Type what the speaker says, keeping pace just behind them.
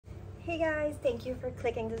Hey guys, thank you for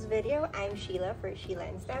clicking this video. I'm Sheila for Sheila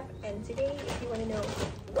and Steph, and today if you want to know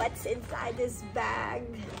what's inside this bag,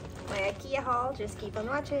 my Ikea haul, just keep on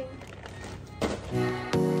watching.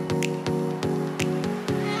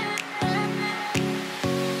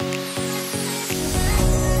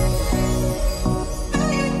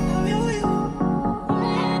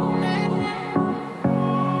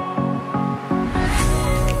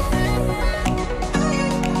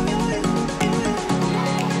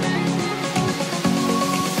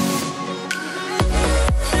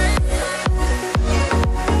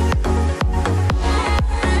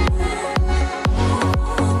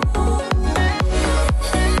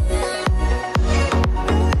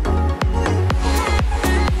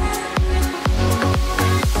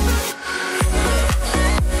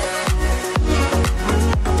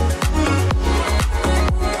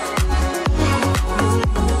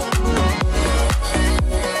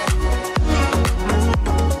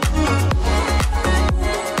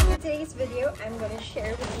 I'm going to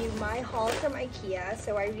share with you my haul from Ikea.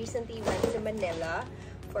 So I recently went to Manila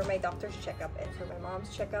for my doctor's checkup and for my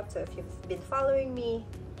mom's checkup. So if you've been following me,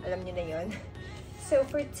 alam nyo na yun. So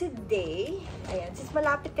for today, ayan, since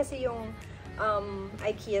malapit kasi yung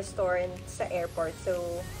Ikea store sa airport.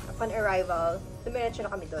 So upon arrival, dumiretso na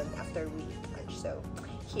kami dun after we lunch. So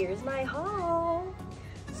here's my haul.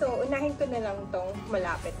 So unahin ko na lang tong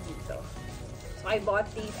malapit dito. So I bought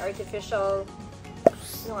these artificial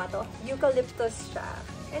eucalyptus siya.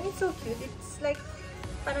 And it's so cute. It's like,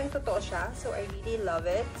 parang totoo siya. So I really love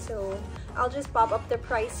it. So I'll just pop up the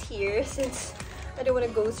price here since I don't want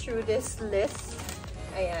to go through this list.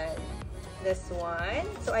 Ayan. This one.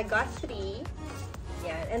 So I got 3.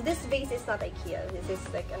 Ayan. And this vase is not Ikea. This is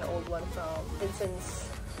like an old one from Vincent's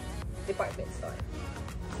department store.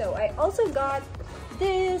 So I also got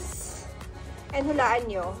this. And hulaan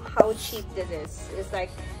nyo how cheap this is. It's like,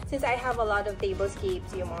 since I have a lot of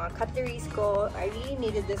tablescapes, yung mga cutleries ko, I really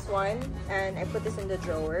needed this one. And I put this in the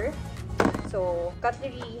drawer. So,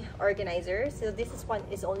 cutlery organizer. So, this one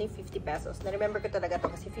is only 50 pesos. Na-remember ko talaga to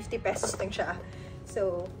kasi 50 pesos lang siya.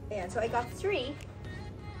 So, ayan. So, I got 3.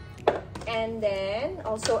 And then,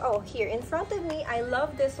 also, oh, here in front of me, I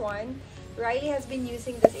love this one. Riley has been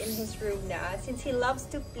using this in his room na since he loves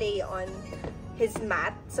to play on his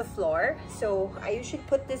mat sa floor. So, I usually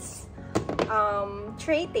put this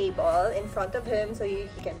tray table in front of him so he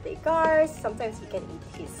can play cards. Sometimes he can eat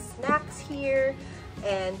his snacks here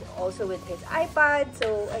and also with his iPad.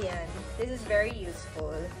 So, ayan. This is very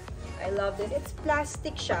useful. I love this. It's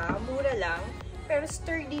plastic siya. Mura lang. Pero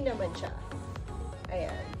sturdy naman siya.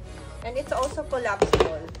 Ayan. And it's also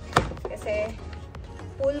collapsible. Kasi,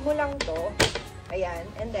 pull mo lang to. Ayan.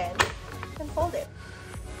 And then, you can fold it.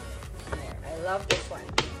 Ayan. I love this one.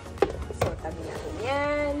 So, tabi natin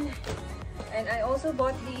yan. And I also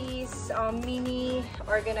bought these mini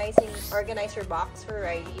organizer box for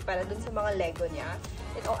Riley para dun sa mga Lego niya.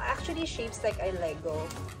 It all actually shapes like a Lego.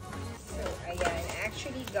 So, ayan. I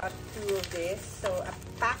actually got 2 of this. So, a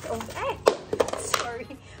pack of,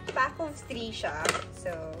 pack of 3 siya.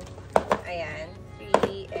 So, ayan.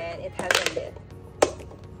 3 and it has a lid.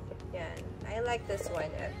 Ayan. I like this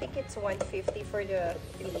one. I think it's 150 for the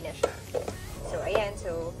 3 na siya. So, ayan.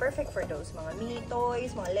 So, perfect for those mga mini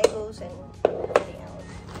toys, mga Legos, and everything else.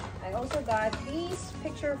 I also got these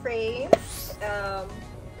picture frames.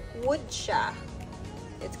 Wood siya.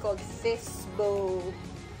 It's called Fishbowl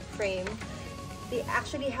frame. They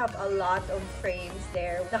actually have a lot of frames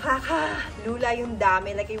there. Nakakalula yung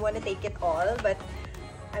dami. Like, I want to take it all. But,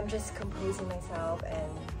 I'm just composing myself and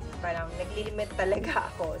parang naglilimit talaga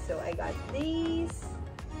ako. So, I got these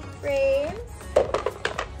frames.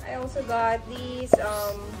 I also got these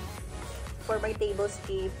for my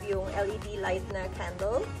tablescape, yung LED light na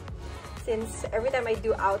candle. Since every time I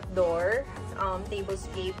do outdoor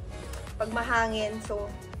tablescape, pag mahangin,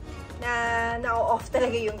 so na-off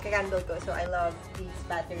talaga yung candle ko. So I love these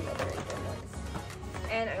battery operated ones.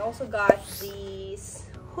 And I also got these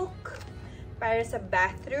hook para sa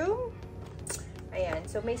bathroom. Ayan,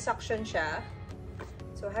 so may suction siya.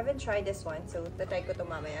 So I haven't tried this one, so tatry ko to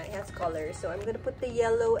mamaya. It has colors. So I'm gonna put the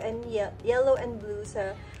yellow and blue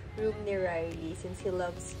sa room ni Riley since he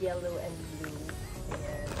loves yellow and blue.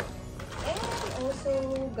 Ayan. And I also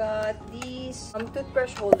got these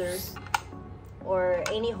toothbrush holders or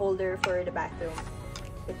any holder for the bathroom.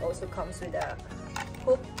 It also comes with a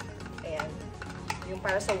hook. Ayan. Yung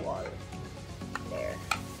para sa wall. There.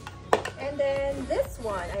 And then this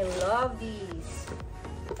one, I love these.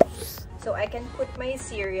 So I can put my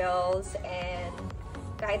cereals and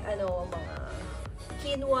kahit ano, mga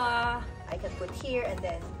quinoa, I can put here and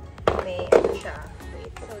then may ano siya.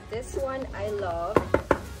 Wait, so this one I love.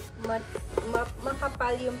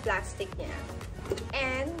 makapal yung plastic niya.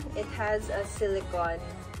 And it has a silicone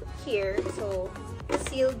here. So,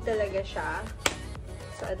 sealed talaga siya.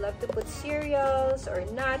 So, I'd love to put cereals or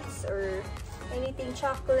nuts or anything,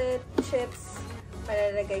 chocolate, chips,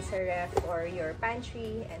 malalagay sa ref or your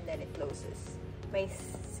pantry, and then it closes. May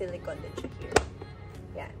silicone din siya here.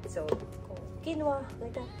 Yan. So, kung quinoa,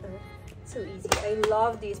 like that. So easy. I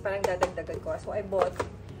love these. Parang dadagdagan ko. So, I bought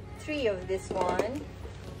 3 of this one.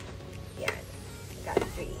 Yan. Got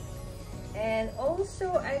 3. And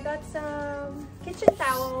also, I got some kitchen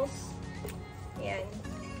towels. Yan.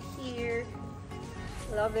 Here.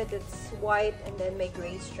 Love it. It's white and then may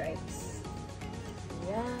gray stripes.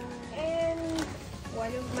 Yeah. And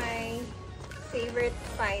one of my favorite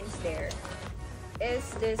finds there is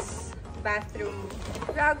this bathroom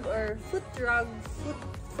rug or foot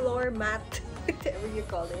floor mat, whatever you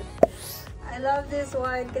call it. I love this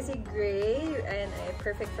one kasi gray and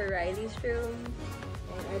perfect for Riley's room.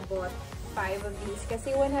 And I bought 5 of these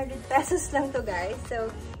kasi 100 pesos lang to, guys.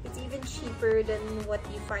 So it's even cheaper than what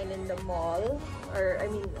you find in the mall or I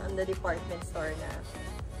mean on the department store na.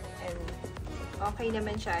 And okay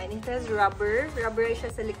naman siya. And it has rubber siya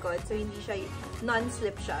sa likod. So hindi siya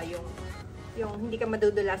non-slip siya, yung hindi ka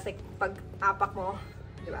madudulas like pag apak mo,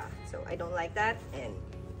 diba? So I don't like that. And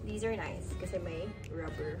these are nice kasi may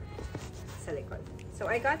rubber sa likod. So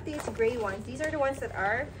I got these gray ones. These are the ones that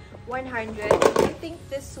are 100. I think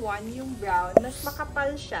this one, yung brown, mas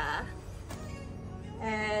makapal siya.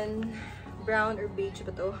 And brown or beige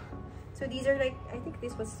ba to? So these are like, I think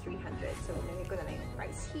this was 300. So lagay ko na lang yung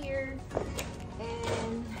price here.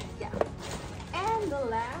 And yeah. And the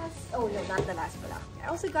last, oh no, not the last pala. I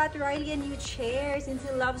also got Riley a new chair since he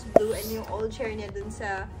loves blue and yung old chair niya dun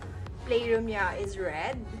sa playroom niya is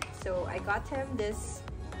red. So I got him this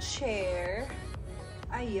chair.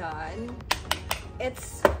 Ayan.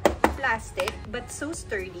 It's plastic but so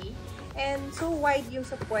sturdy and so wide yung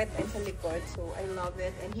sa puwet and sa likod. So I love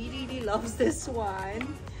it and he really loves this one.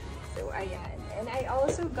 So ayan. And I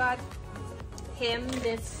also got him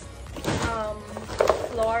this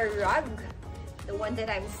floor rug, the one that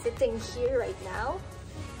I'm sitting here right now.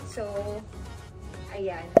 So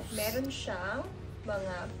ayan, meron siyang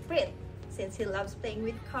mga print since he loves playing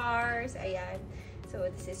with cars. Ayan. So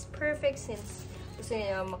this is perfect since gusto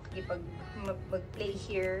niya mag-play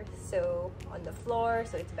here, so on the floor,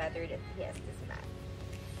 so it's better that he has this mat.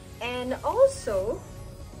 And also,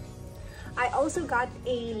 I also got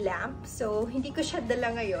a lamp. So hindi ko siya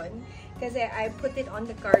dala ngayon kasi I put it on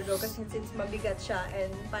the cargo kasi since mabigat siya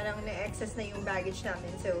and parang na-excess na yung baggage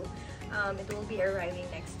namin. So it will be arriving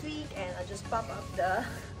next week and I'll just pop up the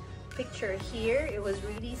picture here. It was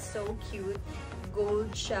really so cute.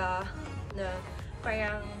 Gold siya na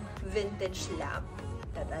parang vintage lamp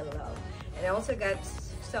that I love. And I also got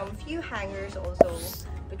some few hangers also,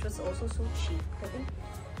 which was also so cheap. I think,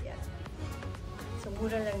 yeah. So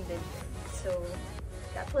mura lang din. So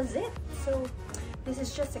that was it. So this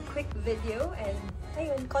is just a quick video and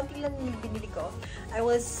ayun, konti lang yung binili ko. I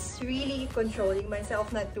was really controlling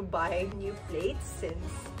myself not to buy new plates since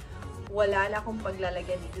wala na akong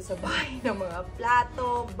paglalagyan dito sa bahay ng mga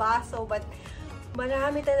plato, baso, but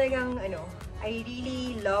marami talagang ano, I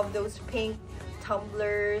really love those pink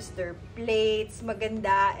tumblers, their plates,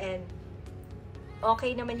 maganda and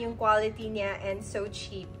okay naman yung quality niya and so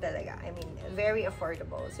cheap talaga. I mean, very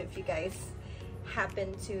affordable. So if you guys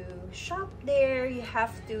happen to shop there, you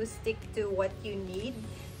have to stick to what you need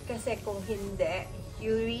kasi kung hindi,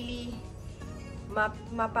 you really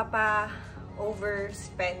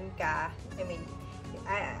mapapa-overspend ka. I mean,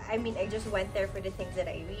 I just went there for the things that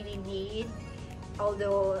I really need.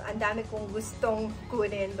 Although, ang dami kong gustong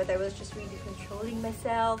kunin, but I was just really controlling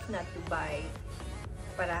myself not to buy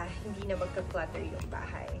para hindi na magka-clutter yung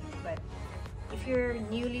bahay. But if you're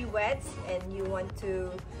newlyweds and you want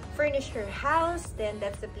to furnish your house, then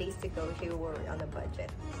that's the place to go if you're on a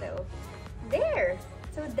budget. So, there!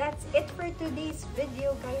 So, that's it for today's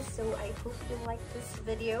video, guys. So, I hope you like this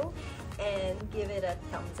video and give it a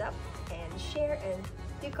thumbs up and share and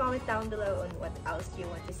do comment down below on what else you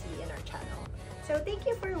want to see in our channel. So, thank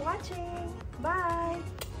you for watching. Bye!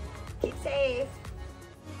 Keep safe!